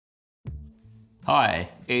Hi,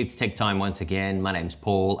 it's Tech Time once again. My name's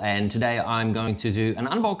Paul, and today I'm going to do an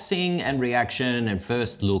unboxing and reaction and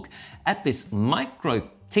first look at this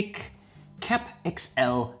MikroTik cAP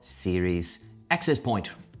XL series access point.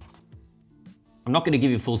 I'm not going to give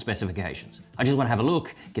you full specifications. I just want to have a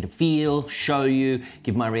look, get a feel, show you,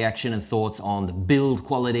 give my reaction and thoughts on the build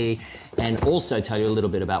quality, and also tell you a little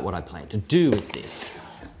bit about what I plan to do with this.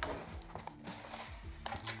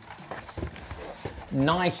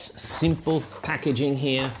 Nice, simple packaging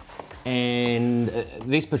here, and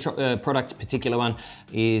this product, particular one,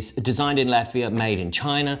 is designed in Latvia, made in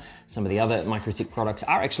China. Some of the other MikroTik products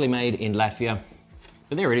are actually made in Latvia,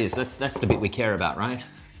 but there it is. That's the bit we care about, right?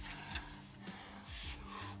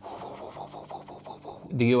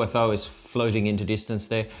 The UFO is floating into distance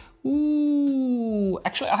there. Ooh,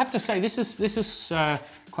 actually, I have to say this is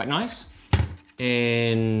quite nice,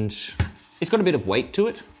 and it's got a bit of weight to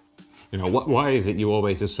it. You know, why is it you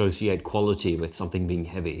always associate quality with something being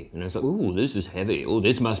heavy? You know, it's like, ooh, this is heavy. Oh,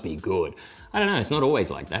 this must be good. I don't know, it's not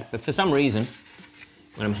always like that. But for some reason,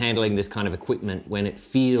 when I'm handling this kind of equipment, when it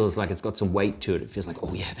feels like it's got some weight to it, it feels like,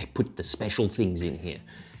 oh yeah, they put the special things in here.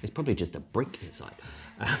 It's probably just a brick inside.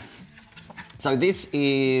 So this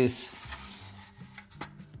is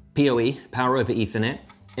PoE, Power over Ethernet.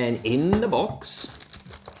 And in the box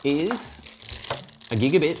is a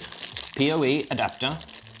gigabit PoE adapter.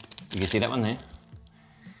 You can see that one there.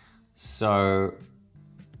 So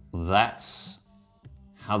that's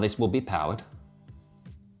how this will be powered.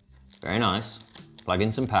 Very nice. Plug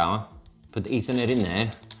in some power, put the Ethernet in there.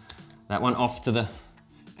 That one off to the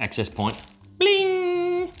access point.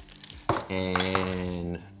 Bling!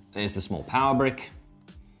 And there's the small power brick.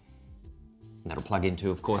 And that'll plug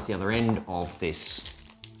into, of course, the other end of this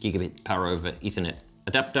gigabit power over Ethernet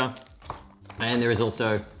adapter. And there is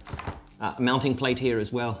also a mounting plate here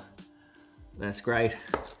as well. That's great.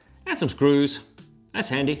 And some screws. That's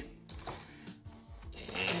handy.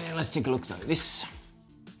 And let's take a look though. This,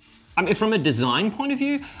 I mean, from a design point of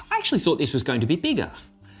view, I actually thought this was going to be bigger.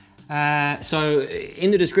 So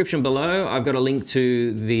in the description below, I've got a link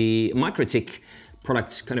to the MikroTik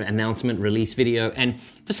product kind of announcement release video. And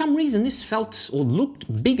for some reason, this felt or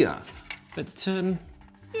looked bigger. But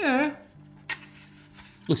yeah,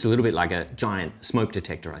 looks a little bit like a giant smoke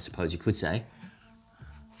detector, I suppose you could say.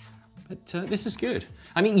 But this is good.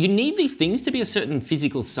 I mean, you need these things to be a certain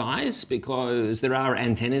physical size because there are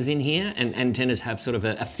antennas in here, and antennas have sort of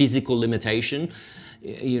a physical limitation.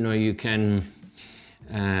 You know, you can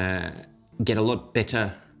get a lot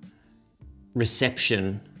better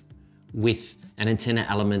reception with an antenna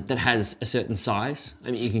element that has a certain size.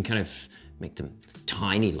 I mean, you can kind of make them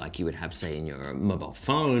tiny like you would have, say, in your mobile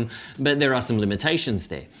phone, but there are some limitations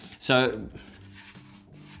there. So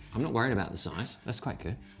I'm not worried about the size. That's quite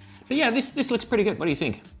good. But yeah, this looks pretty good. What do you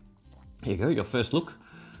think? Here you go, your first look.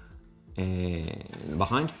 And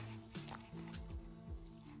behind.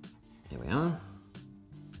 There we are.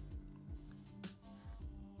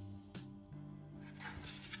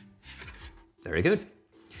 Very good.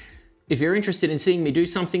 If you're interested in seeing me do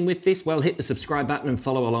something with this, well, hit the subscribe button and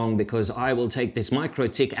follow along because I will take this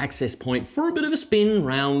MikroTik access point for a bit of a spin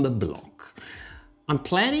round the block. I'm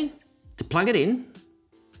planning to plug it in,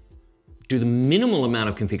 do the minimal amount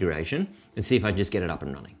of configuration and see if I can just get it up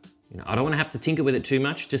and running. You know, I don't want to have to tinker with it too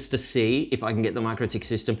much just to see if I can get the MikroTik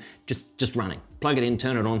system just running. Plug it in,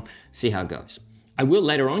 turn it on, see how it goes. I will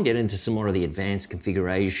later on get into some more of the advanced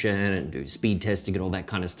configuration and do speed testing and all that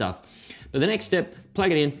kind of stuff. But the next step,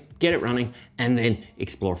 plug it in, get it running, and then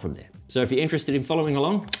explore from there. So if you're interested in following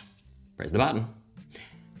along, press the button.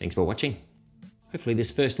 Thanks for watching. Hopefully this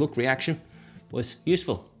first look reaction was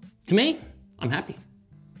useful. To me, I'm happy.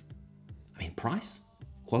 I mean, price,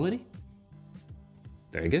 quality,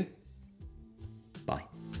 very good.